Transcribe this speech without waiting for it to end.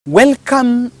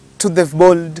Welcome to the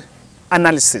bold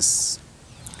analysis.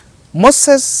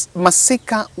 Moses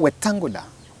Masika Wetangula,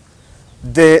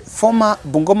 the former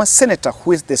Bungoma senator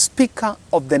who is the Speaker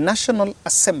of the National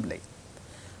Assembly,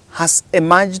 has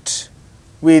emerged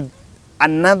with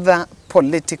another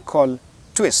political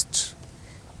twist.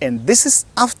 And this is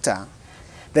after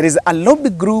there is a lobby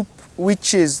group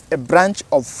which is a branch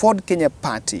of Ford Kenya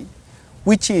Party,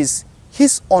 which is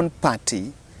his own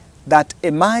party, that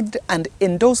emerged and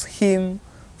endorsed him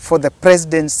for the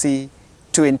presidency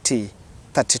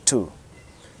 2032.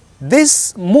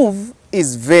 This move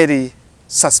is very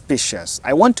suspicious.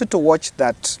 I want you to watch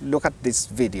that. Look at this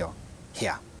video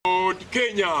here.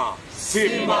 Kenya,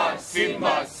 Simba,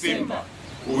 Simba, Simba.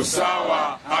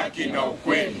 Usawa, haki na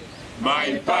ukweli.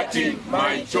 My party,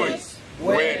 my choice.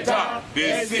 Weta,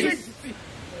 the six.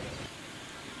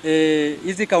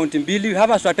 Easy county mbili, we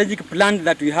have a strategic plan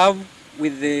that we have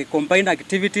with the combined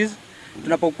activities.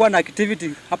 Tunapokuwa na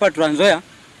activity hapa Trans Nzoia,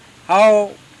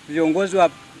 hao viongozi wa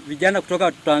vijana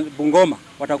kutoka Bungoma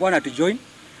watakuwa na tujoin,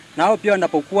 na hao pia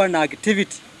wanapokuwa na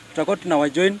activity tutakuwa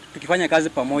tunawajoin tukifanya kazi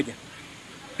pamoja.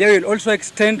 Pia we will also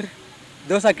extend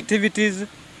those activities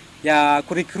ya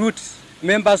recruit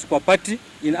members kwa party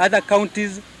in other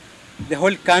counties, the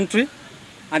whole country,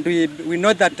 and we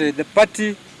know that the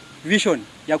party vision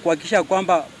ya kuhakikisha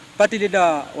kwamba party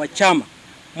leader wa chama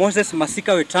Moses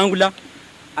Masika Wetangula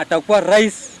atakuwa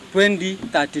rais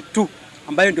 2032,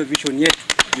 ambayo ndio vision yetu.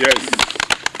 Yes.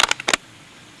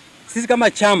 Sisi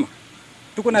kama chama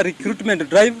tuko na recruitment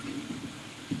drive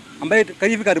ambayo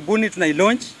hivi karibuni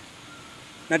tunailaunch,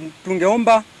 na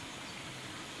tungeomba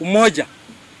umoja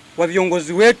wa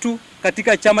viongozi wetu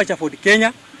katika chama cha Ford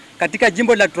Kenya, katika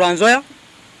jimbo la Trans Nzoia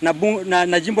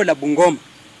na jimbo la Bungoma.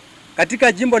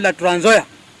 Katika jimbo la Trans Nzoia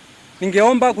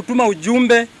ningeomba kutuma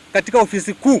ujumbe katika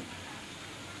ofisi kuu.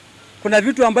 Kuna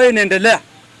vitu ambayo inaendelea.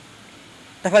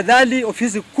 Tafadhali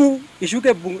ofisi kuu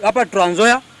ishuke hapa Trans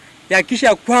Nzoia,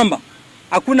 yakisha kwamba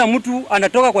hakuna mtu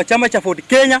anatoka kwa chama cha Ford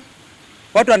Kenya,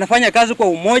 watu wanafanya kazi kwa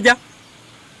umoja.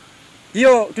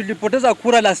 Hiyo tulipoteza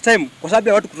kura last time kwa sababu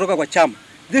ya watu kutoka kwa chama.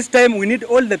 This time we need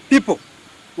all the people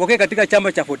wake katika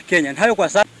chama cha Ford Kenya. Hayo kwa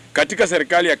sasa. Katika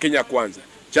serikali ya Kenya Kwanza,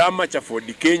 chama cha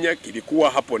Ford Kenya kilikuwa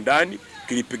hapo ndani,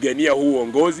 kilipigania huu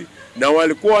uongozi, na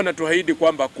walikuwa wanatuahidi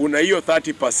kwamba kuna hiyo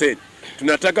 30%.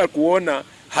 Tunataka kuona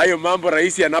hayo mambo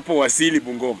rais anapowasili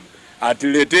Bungoma,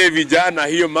 atuletee vijana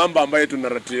hiyo mambo ambayo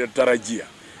tunatarajia.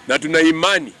 Na tuna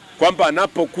imani kwamba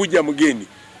anapokuja mgeni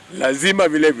lazima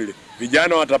vile vile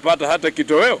vijana watapata hata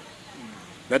kitoweo.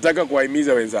 Nataka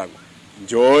kuwahimiza wenzangu,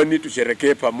 njooni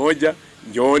tusherekee pamoja,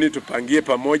 njooni tupangie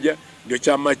pamoja, ndio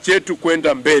chama chetu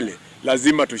kwenda mbele.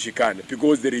 Lazima tushikane,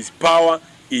 because there is power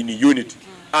in unity,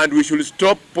 and we should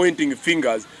stop pointing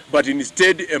fingers but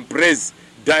instead embrace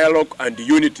dialogue and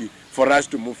unity for us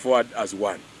to move forward as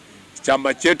one.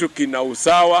 Chama chetu kina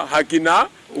usawa, haki na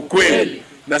ukweli.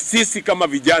 Na sisi kama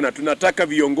vijana tunataka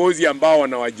viongozi ambao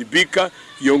wanawajibika,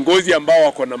 viongozi ambao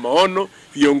wako na maono,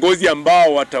 viongozi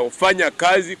ambao watafanya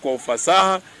kazi kwa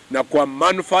ufasaha na kwa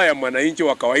manufaa ya mwananchi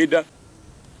wa kawaida.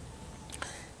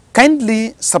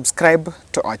 Kindly subscribe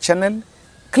to our channel,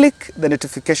 click the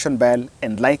notification bell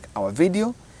and like our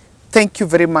video. Thank you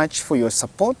very much for your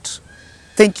support.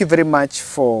 Thank you very much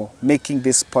for making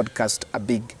this podcast a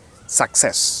big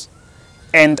success.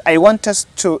 And I want us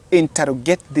to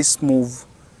interrogate this move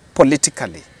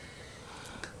politically.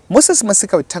 Moses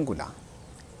Masika Wetangula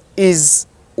is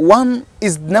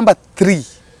number 3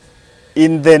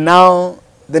 in the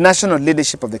national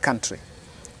leadership of the country.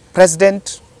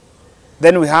 President,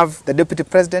 then we have the Deputy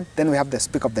President, then we have the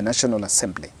Speaker of the National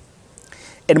Assembly.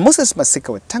 And Moses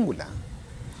Masika Wetangula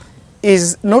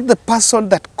is not the person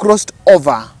that crossed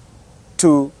over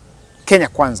to Kenya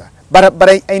Kwanza. But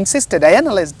I insisted, I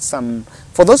analyzed some,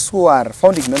 for those who are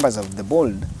founding members of the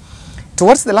Bold,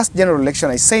 towards the last general election,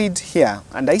 I said here,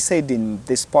 and I said in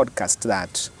this podcast,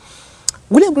 that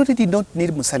William Ruto did not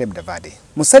need Musalia Mudavadi.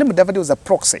 Musalia Mudavadi was a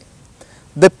proxy.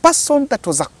 The person that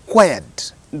was acquired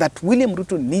that William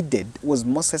Ruto needed was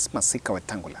Moses Masika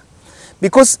Wetangula.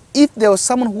 Because if there was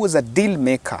someone who was a deal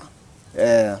maker,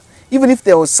 even if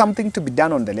there was something to be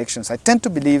done on the elections, I tend to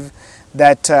believe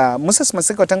that Moses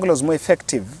Masika Wetangula was more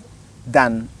effective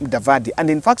than Mudavadi. And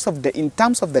in fact, in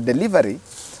terms of the delivery,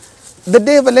 the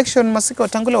day of election, Masika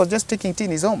Wetangula was just taking tea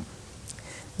in his home.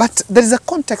 But there is a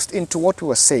context into what we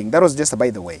were saying. That was just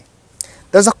by the way.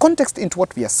 There's a context into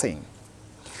what we are saying.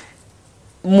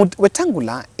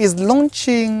 Wetangula is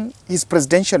launching his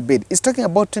presidential bid. He's talking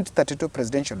about 2032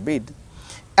 presidential bid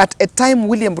at a time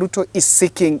William Ruto is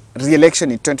seeking re-election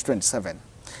in 2027.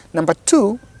 Number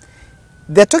 2,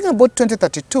 they're talking about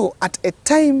 2032 at a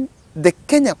time the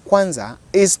Kenya Kwanza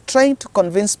is trying to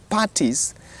convince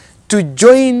parties to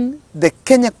join the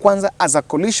Kenya Kwanza as a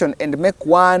coalition and make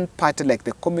one party like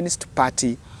the Communist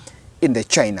Party in the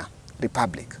China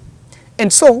Republic.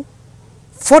 And so,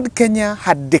 Ford Kenya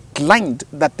had declined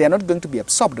that they are not going to be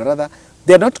absorbed, or rather,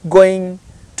 they are not going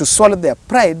to swallow their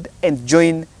pride and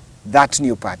join that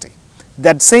new party. They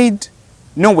had said,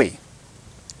 no way.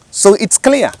 So it's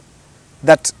clear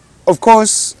that, of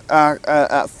course,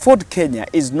 Ford Kenya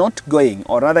is not going,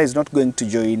 or rather is not going to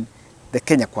join the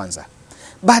Kenya Kwanza.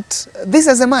 But this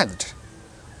has emerged.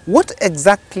 What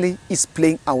exactly is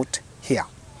playing out here?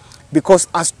 Because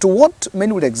as to what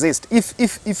many would exist,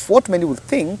 if what many would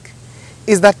think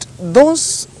is that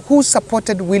those who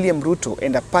supported William Ruto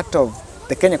and are part of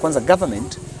the Kenya Kwanza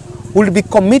government will be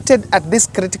committed at this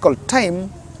critical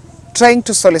time trying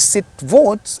to solicit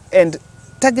votes and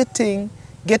getting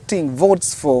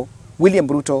votes for William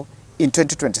Ruto in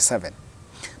 2027.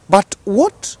 But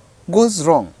what goes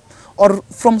wrong, or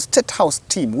from State House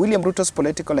team, William Ruto's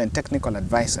political and technical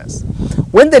advisors,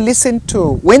 when they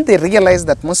realize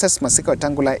that Moses Masika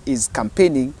Wetangula is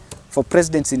campaigning for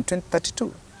presidency in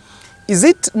 2032, is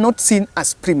it not seen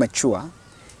as premature?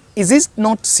 Is it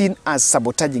not seen as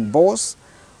sabotaging boss?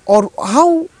 Or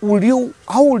how would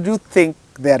you think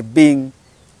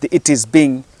it is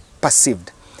being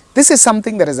perceived? This is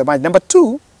something that is emerged. Number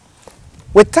two,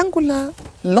 Wetangula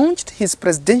launched his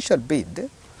presidential bid.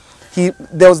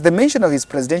 There was the mention of his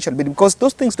presidential bid, because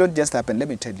those things don't just happen, let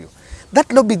me tell you.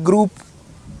 That lobby group,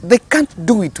 they can't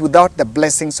do it without the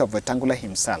blessings of Wetangula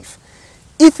himself.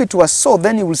 If it was so,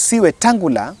 then you will see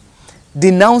Wetangula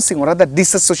denouncing, or rather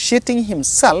disassociating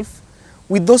himself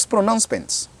with those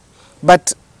pronouncements.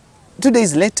 But 2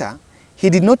 days later, he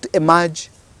did not emerge,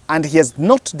 and he has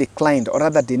not declined, or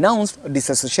rather denounced or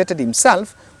disassociated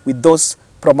himself with those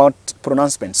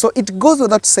pronouncements. So it goes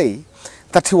without saying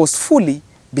that he was fully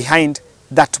behind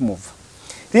that move.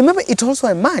 Remember, it also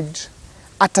emerged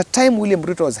at a time William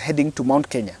Ruto was heading to Mount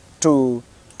Kenya, to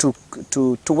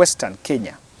Western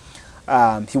Kenya.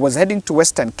 He was heading to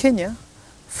Western Kenya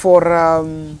for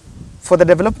the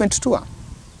development tour.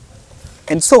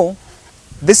 And so,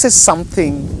 this is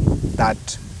something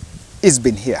that has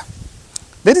been here.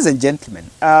 Ladies and gentlemen,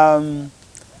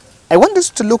 I want us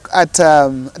to look at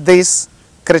this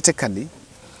critically.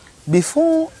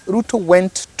 Before Ruto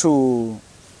went to,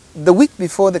 the week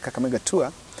before the Kakamega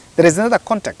tour, there is another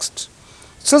context.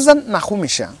 Susan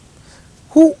Nahumisha,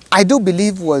 who I do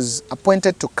believe was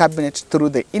appointed to cabinet through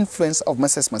the influence of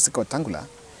Moses Masika Wetangula,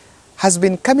 has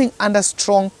been coming under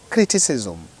strong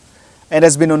criticism and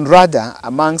has been on radar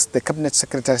amongst the cabinet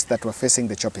secretaries that were facing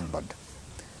the chopping board,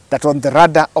 that were on the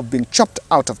radar of being chopped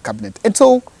out of cabinet. And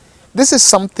so this is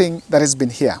something that has been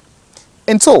here.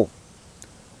 And so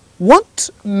what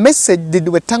message did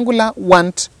Wetangula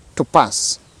want to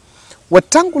pass?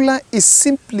 Wetangula is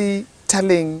simply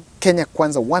telling Kenya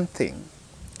Kwanza one thing,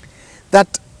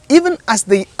 that even as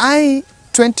they eye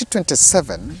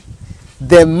 2027,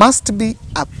 there must be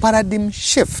a paradigm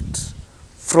shift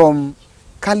from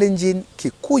Kalenjin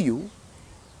Kikuyu,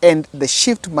 and the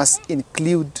shift must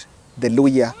include the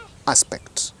Luhya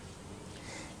aspect.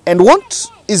 And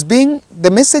what is the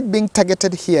message being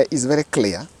targeted here is very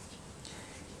clear.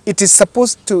 It's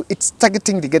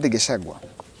targeting Rigathi Gachagua.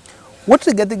 What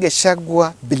Rigathi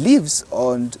Gachagua believes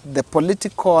on the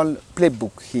political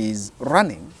playbook he's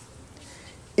running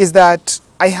is that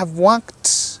I have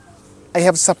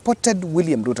supported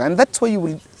William Ruto, and that's why you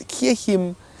will hear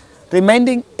him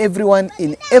reminding everyone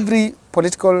in every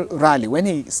political rally, when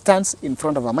he stands in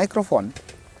front of a microphone,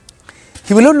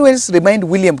 he will always remind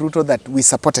William Ruto that we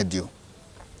supported you.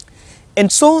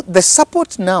 And so the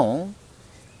support now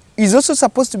is also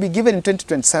supposed to be given in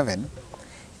 2027,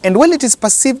 and while it is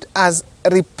perceived as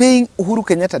repaying Uhuru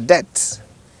Kenyatta debt,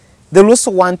 they will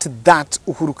also want that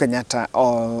Uhuru Kenyatta,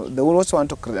 or they will also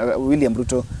want William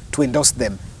Ruto to endorse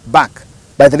them back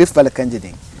by the Rift Valley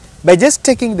candidating, by just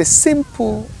taking the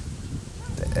simple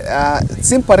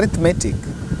arithmetic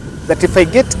that if I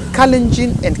get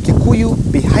Kalenjin and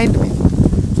Kikuyu behind me,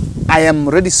 I am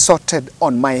already sorted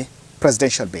on my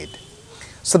presidential bid.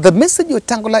 So the message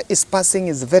Wetangula is passing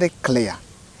is very clear,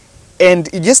 and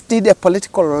you just need a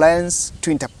political lens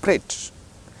to interpret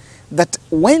that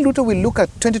when Ruto will look at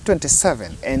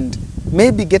 2027 and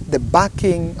maybe get the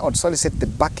backing or solicit the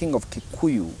backing of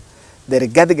Kikuyu, the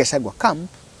Rigathi Gachagua camp,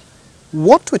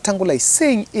 what Wetangula is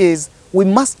saying is we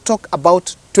must talk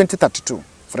about 2032.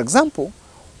 For example,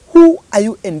 who are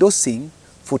you endorsing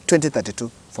for 2032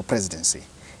 for presidency?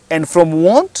 And from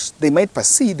what they might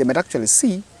perceive, they might actually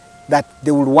see that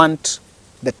they will want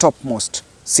the topmost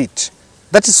seat.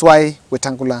 That is why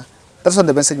Wetangula That's what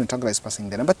the message Wetangula is passing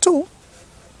there. Number two,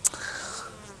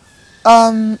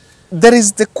 there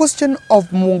is the question of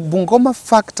Bungoma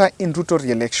factor in Ruto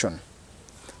re-election.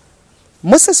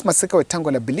 Moses Masika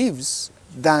Wetangula believes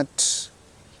that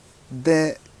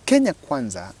the Kenya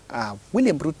Kwanza,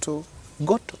 William Ruto,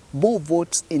 got more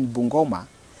votes in Bungoma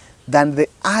than the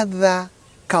other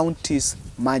counties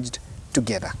merged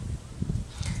together.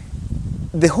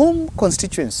 The home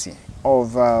constituency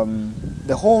of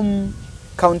the home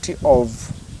county of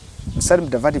Musalia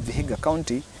Mudavadi, Vihiga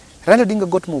County, Raila Odinga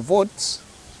got more votes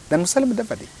than Musalia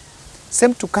Mudavadi.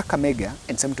 Same to Kakamega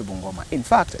and same to Bungoma. In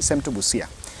fact, same to Busia.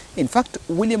 In fact,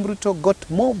 William Ruto got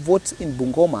more votes in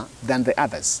Bungoma than the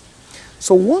others.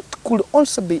 So what could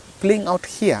also be playing out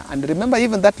here, and remember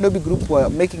even that lobby group were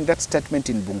making that statement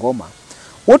in Bungoma,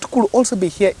 what could also be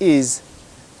here is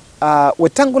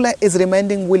Wetangula is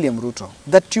reminding William Ruto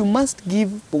that you must give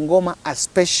Bungoma a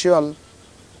special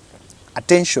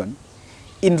attention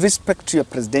in respect to your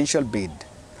presidential bid,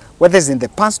 whether it's in the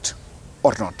past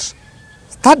or not.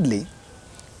 Thirdly,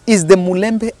 is the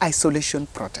Mulembe isolation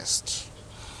protest.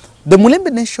 The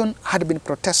Mulembe Nation had been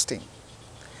protesting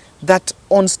that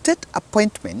on state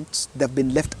appointments they've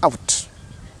been left out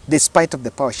despite of the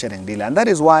power sharing deal, and that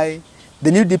is why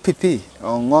the new DPP,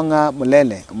 Ngonga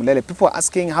Mulele, people are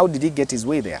asking how did he get his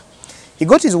way there. He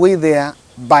got his way there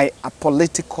by a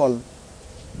political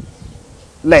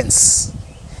lens.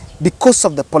 Because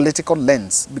of the political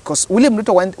lens, because William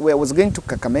Ruto was going to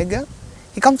Kakamega.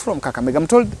 He comes from Kakamega. I'm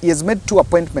told he has made 2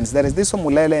 appointments. There is this from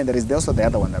Mulele and there is also the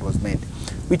other one that was made,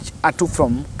 which are 2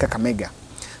 from Kakamega.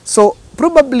 So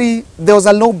probably there was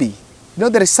a lobby. You know,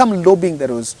 there is some lobbying that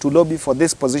was to lobby for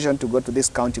this position to go to this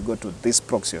county, go to this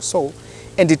proxy or so,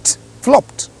 and it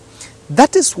flopped.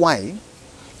 That is why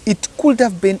it could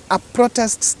have been a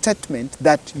protest statement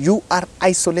that you are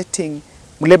isolating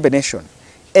Mulembe Nation.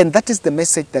 And that is the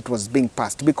message that was being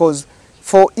passed, because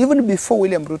for even before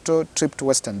William Ruto trip to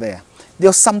Western there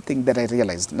was something that I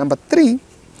realized. Number 3,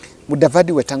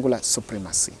 Mudavadi Wetangula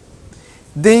supremacy.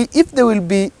 If there will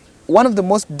be one of the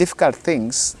most difficult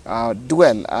things,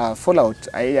 fallout,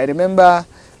 I remember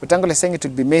Wetangula saying it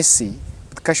would be messy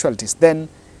with casualties. Then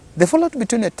the fallout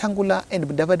between Wetangula and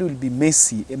Mudavadi will be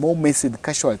messy, more messy with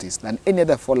casualties than any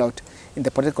other fallout in the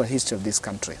political history of this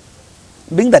country.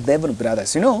 Being that they're even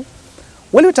brothers, you know,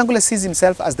 when Wetangula sees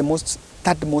himself as the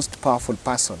third most powerful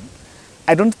person,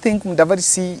 I don't think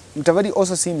Mudavadi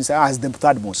also sees himself as the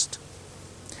third most.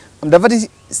 Mudavadi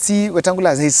see Wetangula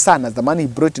as his son, as the man he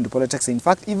brought into politics. In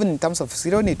fact, even in terms of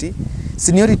seniority,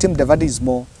 Mudavadi is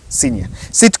more senior.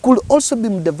 So it could also be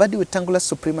Mudavadi-Wetangula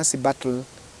supremacy battle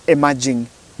emerging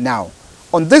now.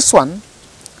 On this one,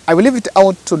 I will leave it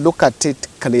out to look at it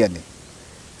clearly,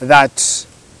 that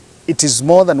it is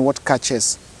more than what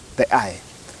catches the eye.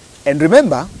 And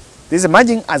remember, this is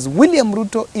emerging as William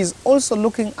Ruto is also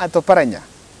looking at Oparanya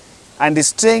and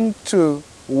is trying to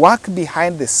work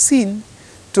behind the scene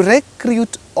to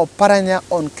recruit Oparanya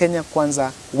on Kenya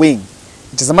Kwanza wing.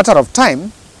 It is a matter of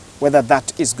time whether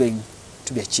that is going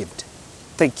to be achieved.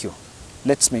 Thank you.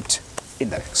 Let's meet in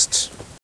the next.